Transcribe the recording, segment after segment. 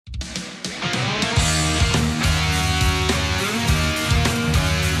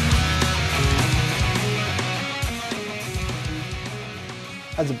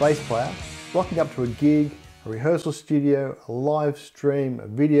As a bass player, rocking up to a gig, a rehearsal studio, a live stream, a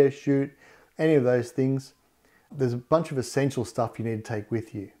video shoot, any of those things, there's a bunch of essential stuff you need to take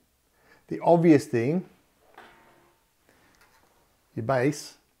with you. The obvious thing, your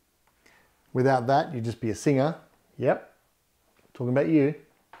bass. Without that, you'd just be a singer. Yep, talking about you.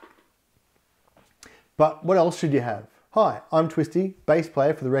 But what else should you have? Hi, I'm Twisty, bass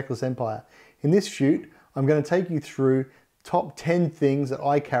player for the Reckless Empire. In this shoot, I'm going to take you through top 10 things that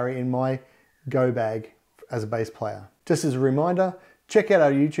I carry in my go bag as a bass player. Just as a reminder, check out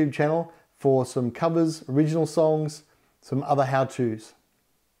our YouTube channel for some covers, original songs, some other how-tos.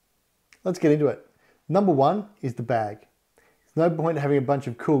 Let's get into it. Number one is the bag. There's no point having a bunch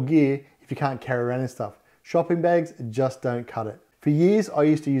of cool gear if you can't carry around and stuff. Shopping bags just don't cut it. For years, I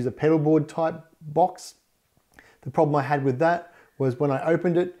used to use a pedal board type box. The problem I had with that was when I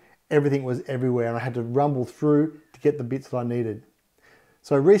opened it, everything was everywhere and I had to rumble through to get the bits that I needed.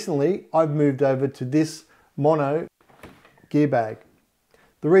 So recently, I've moved over to this mono gear bag.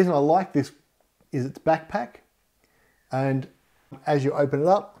 The reason I like this is its backpack, and as you open it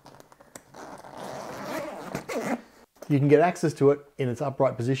up, you can get access to it in its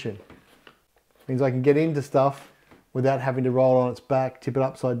upright position. It means I can get into stuff without having to roll on its back, tip it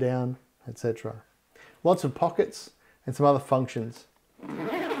upside down, etc. Lots of pockets and some other functions.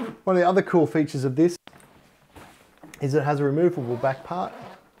 One of the other cool features of this is it has a removable back part,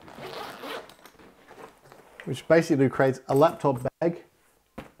 which basically creates a laptop bag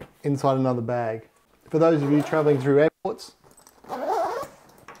inside another bag. For those of you traveling through airports,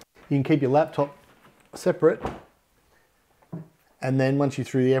 you can keep your laptop separate, and then once you're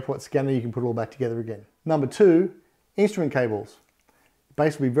through the airport scanner, you can put it all back together again. Number two, instrument cables.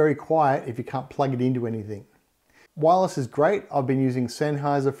 Bass will be very quiet if you can't plug it into anything. Wireless is great. I've been using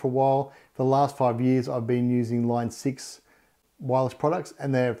Sennheiser for a while. For the last 5 years, I've been using Line 6 wireless products,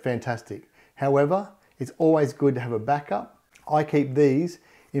 and they're fantastic. However, it's always good to have a backup. I keep these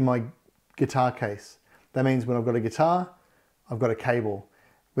in my guitar case. That means when I've got a guitar, I've got a cable.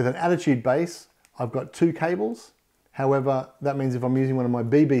 With an Attitude bass, I've got 2 cables. However, that means if I'm using one of my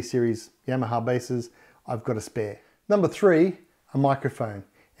BB series Yamaha basses, I've got a spare. Number 3, a microphone.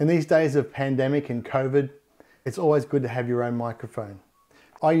 In these days of pandemic and COVID, it's always good to have your own microphone.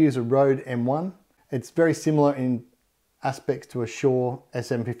 I use a Rode M1. It's very similar in aspects to a Shure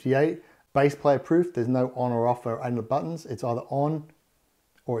SM58. Bass player proof, there's no on or off or under buttons. It's either on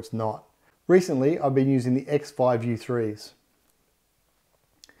or it's not. Recently, I've been using the X5 U3s.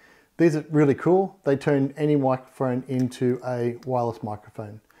 These are really cool. They turn any microphone into a wireless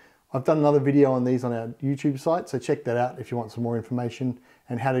microphone. I've done another video on these on our YouTube site, so check that out if you want some more information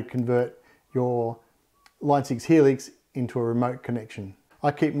and how to convert your Line 6 Helix into a remote connection.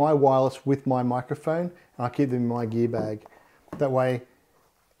 I keep my wireless with my microphone and I keep them in my gear bag. That way,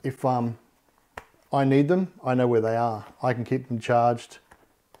 if I need them, I know where they are. I can keep them charged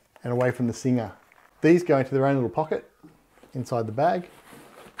and away from the singer. These go into their own little pocket inside the bag.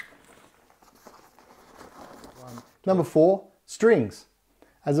 Number 4, strings.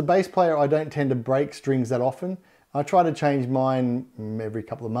 As a bass player, I don't tend to break strings that often. I try to change mine every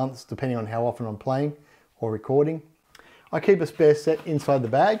couple of months, depending on how often I'm playing or recording. I keep a spare set inside the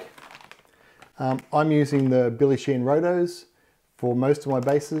bag. I'm using the Billy Sheehan Rotos for most of my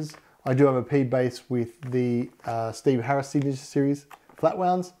basses. I do have a P bass with the Steve Harris Signature Series flat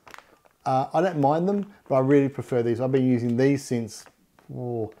wounds. I don't mind them, but I really prefer these. I've been using these since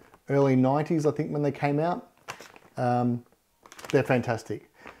early 90s, I think, when they came out. They're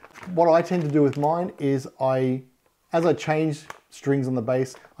fantastic. What I tend to do with mine is as I change strings on the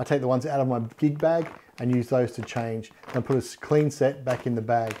bass, I take the ones out of my gig bag and use those to change and put a clean set back in the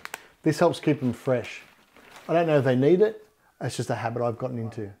bag. This helps keep them fresh. I don't know if they need it, it's just a habit I've gotten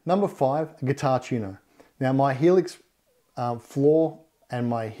into. Number 5, a guitar tuner. Now my Helix floor and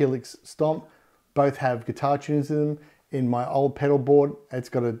my Helix stomp both have guitar tuners in them. In my old pedal board, it's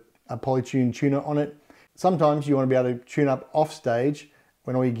got a Polytune tuner on it. Sometimes you want to be able to tune up off stage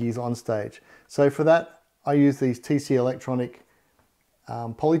when all your gear's on stage. So for that, I use these TC Electronic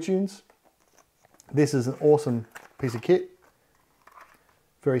Polytunes. This is an awesome piece of kit.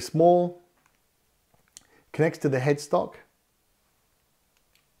 Very small, connects to the headstock,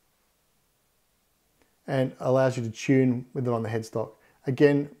 and allows you to tune with it on the headstock.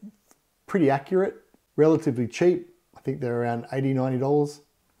 Again, pretty accurate, relatively cheap. I think they're around $80, $90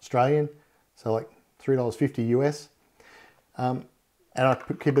 Australian, so like $3.50 US. And I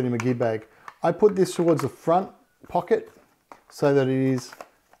keep it in my gear bag. I put this towards the front pocket so that it is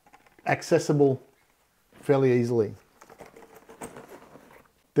accessible fairly easily.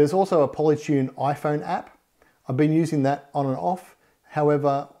 There's also a Polytune iPhone app. I've been using that on and off.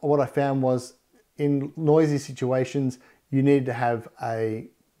 However, what I found was in noisy situations, you need to have a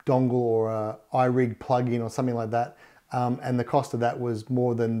dongle or a iRig plug-in or something like that. And the cost of that was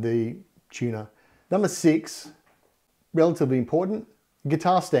more than the tuner. Number 6, relatively important,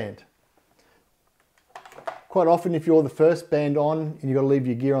 guitar stand. Quite often if you're the first band on and you've got to leave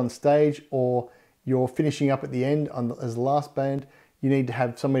your gear on stage, or you're finishing up at the end as the last band, you need to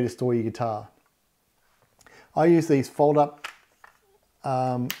have somewhere to store your guitar. I use these fold up,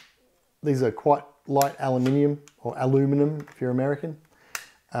 these are quite light aluminium or aluminum if you're American,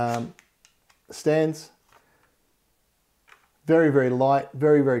 stands. Very, very light,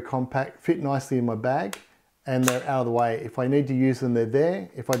 very, very compact, fit nicely in my bag, and they're out of the way. If I need to use them, they're there.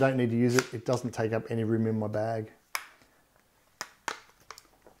 If I don't need to use it, it doesn't take up any room in my bag.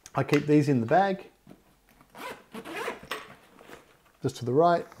 I keep these in the bag, just to the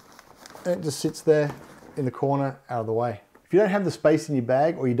right, and it just sits there in the corner, out of the way. If you don't have the space in your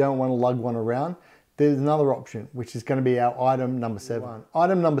bag, or you don't want to lug one around, there's another option, which is going to be our item number 7.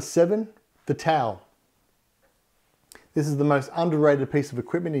 Item number 7, the towel. This is the most underrated piece of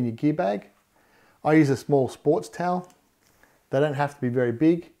equipment in your gear bag. I use a small sports towel. They don't have to be very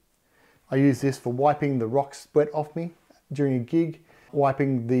big. I use this for wiping the rock sweat off me during a gig,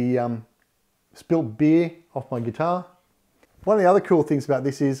 wiping the spilt beer off my guitar. One of the other cool things about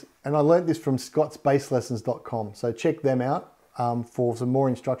this is, and I learned this from scottsbasslessons.com, so check them out for some more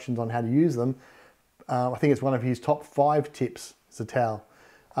instructions on how to use them. I think it's one of his top 5 tips, is a towel.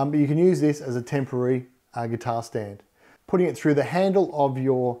 But you can use this as a temporary guitar stand. Putting it through the handle of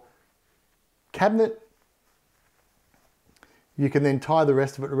your cabinet, you can then tie the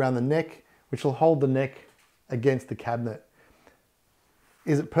rest of it around the neck, which will hold the neck against the cabinet.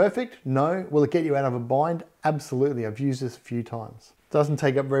 Is it perfect? No. Will it get you out of a bind? Absolutely. I've used this a few times. Doesn't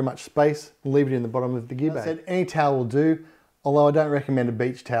take up very much space. Leave it in the bottom of the gear bag. Said, any towel will do, although I don't recommend a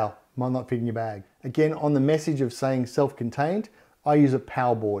beach towel. Might not fit in your bag. Again, on the message of saying self-contained, I use a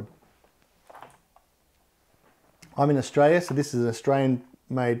power board. I'm in Australia, so this is an Australian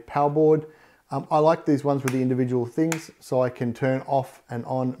made power board. I like these ones with the individual things, so I can turn off and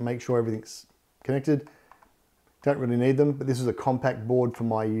on, make sure everything's connected. Don't really need them, but this is a compact board for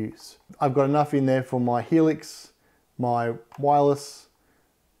my use. I've got enough in there for my Helix, my wireless,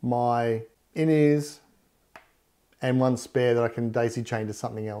 my in-ears, and one spare that I can daisy chain to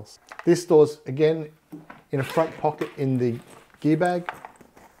something else. This stores, again, in a front pocket in the gear bag.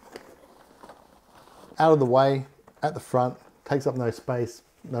 Out of the way, at the front, takes up no space,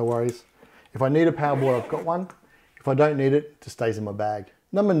 no worries. If I need a power board, I've got one. If I don't need it, it just stays in my bag.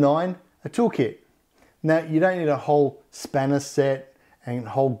 Number 9, a toolkit. Now, you don't need a whole spanner set and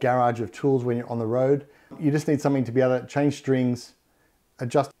whole garage of tools when you're on the road. You just need something to be able to change strings,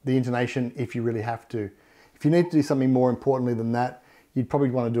 adjust the intonation if you really have to. If you need to do something more importantly than that, you'd probably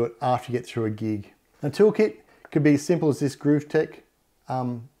want to do it after you get through a gig. A toolkit could be as simple as this Groove Tech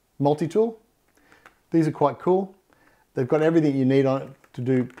multi-tool. These are quite cool. They've got everything you need on it to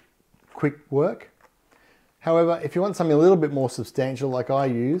do quick work. However, if you want something a little bit more substantial like I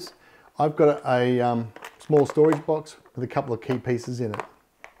use, I've got a small storage box with a couple of key pieces in it.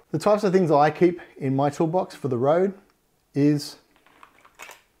 The types of things I keep in my toolbox for the road is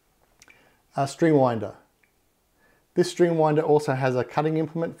a string winder. This string winder also has a cutting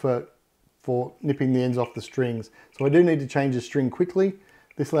implement for nipping the ends off the strings. So I do need to change the string quickly.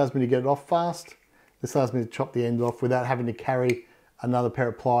 This allows me to get it off fast. This allows me to chop the ends off without having to carry another pair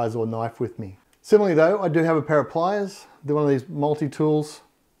of pliers or knife with me. Similarly though, I do have a pair of pliers. They're one of these multi-tools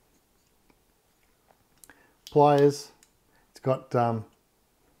pliers. It's got a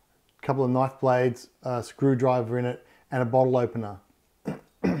couple of knife blades, a screwdriver in it, and a bottle opener.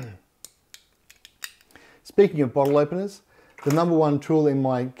 Speaking of bottle openers, the number 1 tool in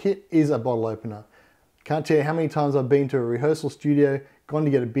my kit is a bottle opener. Can't tell you how many times I've been to a rehearsal studio, gone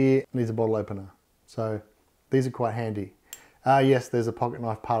to get a beer, and there's a bottle opener. So these are quite handy. Yes, there's a pocket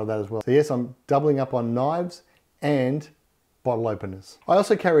knife part of that as well. So yes, I'm doubling up on knives and bottle openers. I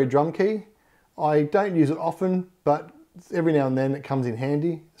also carry a drum key. I don't use it often, but every now and then it comes in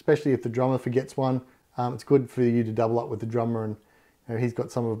handy, especially if the drummer forgets one. It's good for you to double up with the drummer, and you know, he's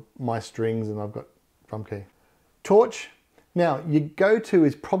got some of my strings and I've got drum key. Torch. Now, your go-to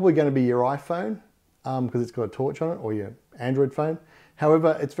is probably going to be your iPhone because it's got a torch on it, or your Android phone.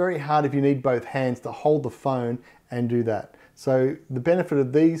 However, it's very hard if you need both hands to hold the phone and do that. So the benefit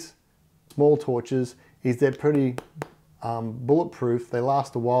of these small torches is they're pretty bulletproof. They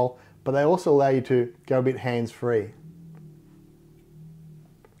last a while, but they also allow you to go a bit hands-free.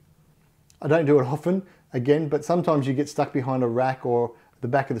 I don't do it often, again, but sometimes you get stuck behind a rack or the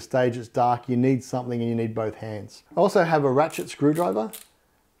back of the stage, it's dark, you need something and you need both hands. I also have a ratchet screwdriver.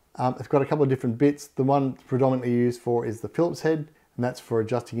 It's got a couple of different bits. The one predominantly used for is the Phillips head, and that's for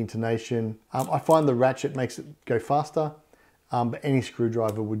adjusting intonation. I find the ratchet makes it go faster, but any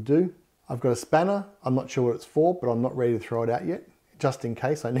screwdriver would do. I've got a spanner. I'm not sure what it's for, but I'm not ready to throw it out yet, just in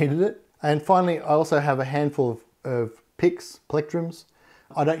case I needed it. And finally, I also have a handful of picks, plectrums.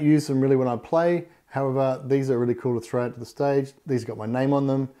 I don't use them really when I play. However, these are really cool to throw out to the stage. These got my name on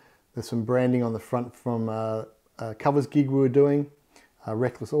them. There's some branding on the front from a covers gig we were doing,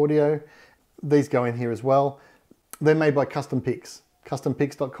 Reckless Audio. These go in here as well. They're made by Custom Picks,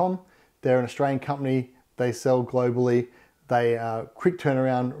 custompicks.com. They're an Australian company. They sell globally. They are quick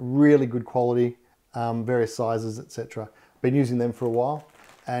turnaround, really good quality, various sizes, etc. Been using them for a while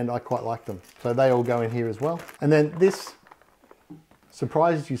and I quite like them. So they all go in here as well. And then this,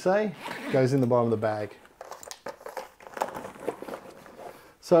 surprise as you say, goes in the bottom of the bag.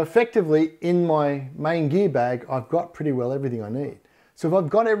 So effectively in my main gear bag, I've got pretty well everything I need. So if I've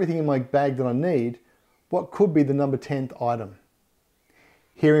got everything in my bag that I need, what could be the number 10th item?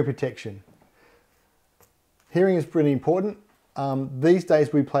 Hearing protection. Hearing is pretty important. These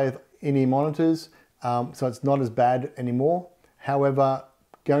days we play with in-ear monitors, so it's not as bad anymore. However,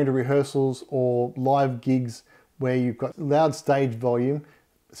 going to rehearsals or live gigs where you've got loud stage volume,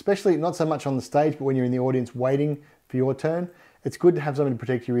 especially not so much on the stage, but when you're in the audience waiting for your turn, it's good to have something to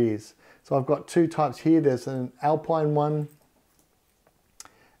protect your ears. So I've got two types here. There's an Alpine one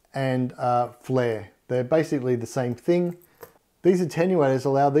and Flare. They're basically the same thing. These attenuators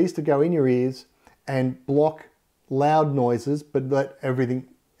allow these to go in your ears and block loud noises, but let everything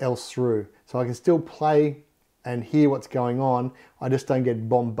else through. So I can still play and hear what's going on. I just don't get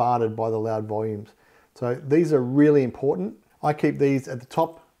bombarded by the loud volumes. So these are really important. I keep these at the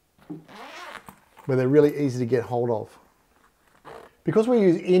top where they're really easy to get hold of. Because we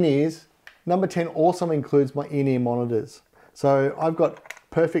use in-ears, number 10 also includes my in-ear monitors. So I've got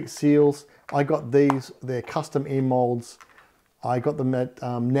perfect seals. I got these, they're custom ear molds. I got them at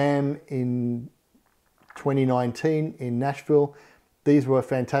NAMM in 2019 in Nashville. These were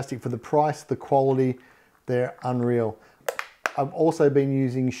fantastic for the price, the quality, they're unreal. I've also been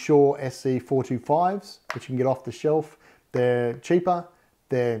using Shure SC425s, which you can get off the shelf. They're cheaper,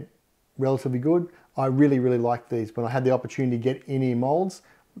 they're relatively good. I really, really like these. When I had the opportunity to get in-ear molds,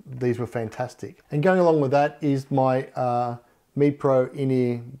 these were fantastic. And going along with that is my Mi Pro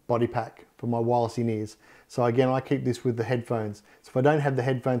in-ear body pack for my wireless in-ears. So again, I keep this with the headphones. So if I don't have the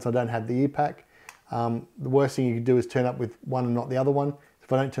headphones, I don't have the ear pack. The worst thing you can do is turn up with one and not the other one.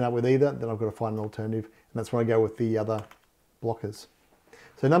 If I don't turn up with either, then I've got to find an alternative. And that's when I go with the other blockers.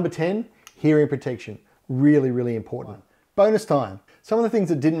 So number 10, hearing protection. Really, really important. Bonus time. Some of the things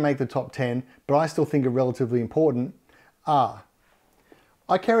that didn't make the top 10, but I still think are relatively important are,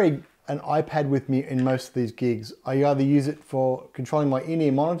 I carry an iPad with me in most of these gigs. I either use it for controlling my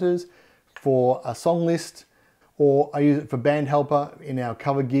in-ear monitors, for a song list, or I use it for band helper in our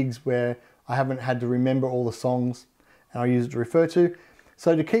cover gigs where I haven't had to remember all the songs and I use it to refer to.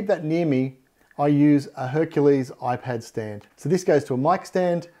 So to keep that near me, I use a Hercules iPad stand. So this goes to a mic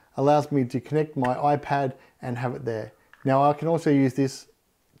stand, allows me to connect my iPad and have it there. Now I can also use this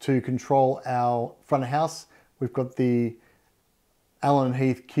to control our front of house. We've got the Allen &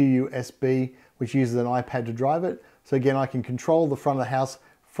 Heath QUSB, which uses an iPad to drive it. So again, I can control the front of the house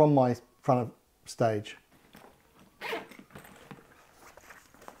from my front of stage.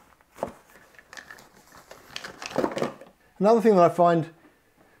 Another thing that I find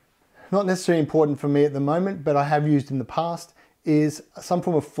not necessarily important for me at the moment, but I have used in the past, is some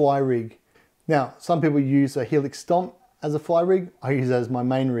form of fly rig. Now, some people use a Helix Stomp as a fly rig. I use that as my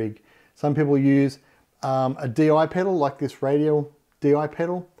main rig. Some people use a DI pedal, like this radial DI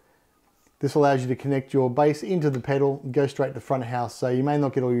pedal. This allows you to connect your bass into the pedal and go straight to the front of house. So you may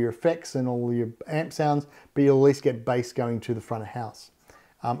not get all your effects and all your amp sounds, but you'll at least get bass going to the front of house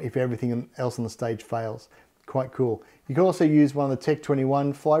if everything else on the stage fails. Quite cool. You can also use one of the Tech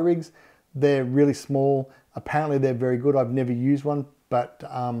 21 fly rigs. They're really small. Apparently they're very good. I've never used one, but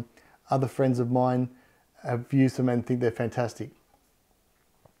other friends of mine have used them and think they're fantastic.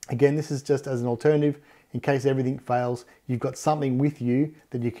 Again, this is just as an alternative. In case everything fails, you've got something with you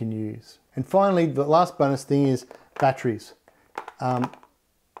that you can use. And finally, the last bonus thing is batteries. I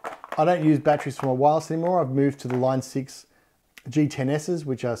don't use batteries for my wireless anymore. I've moved to the Line 6 G10Ss,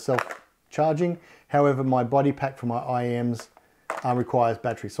 which are self-charging. However, my body pack for my IEMs requires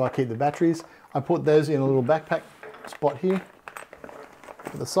batteries. So I keep the batteries. I put those in a little backpack spot here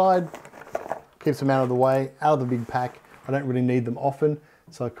at the side. Keeps them out of the way, out of the big pack. I don't really need them often,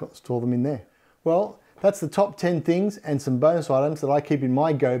 so I store them in there. Well, That's the top 10 things and some bonus items that I keep in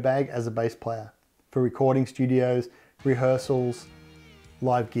my go bag as a bass player for recording studios, rehearsals,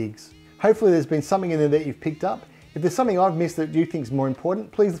 live gigs. Hopefully there's been something in there that you've picked up. If there's something I've missed that you think is more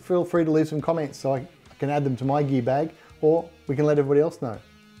important, please feel free to leave some comments so I can add them to my gear bag, or we can let everybody else know.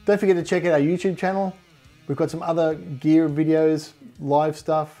 Don't forget to check out our YouTube channel. We've got some other gear videos, live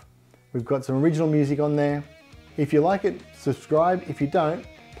stuff. We've got some original music on there. If you like it, subscribe. If you don't,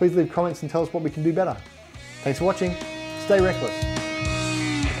 please leave comments and tell us what we can do better. Thanks for watching. Stay reckless.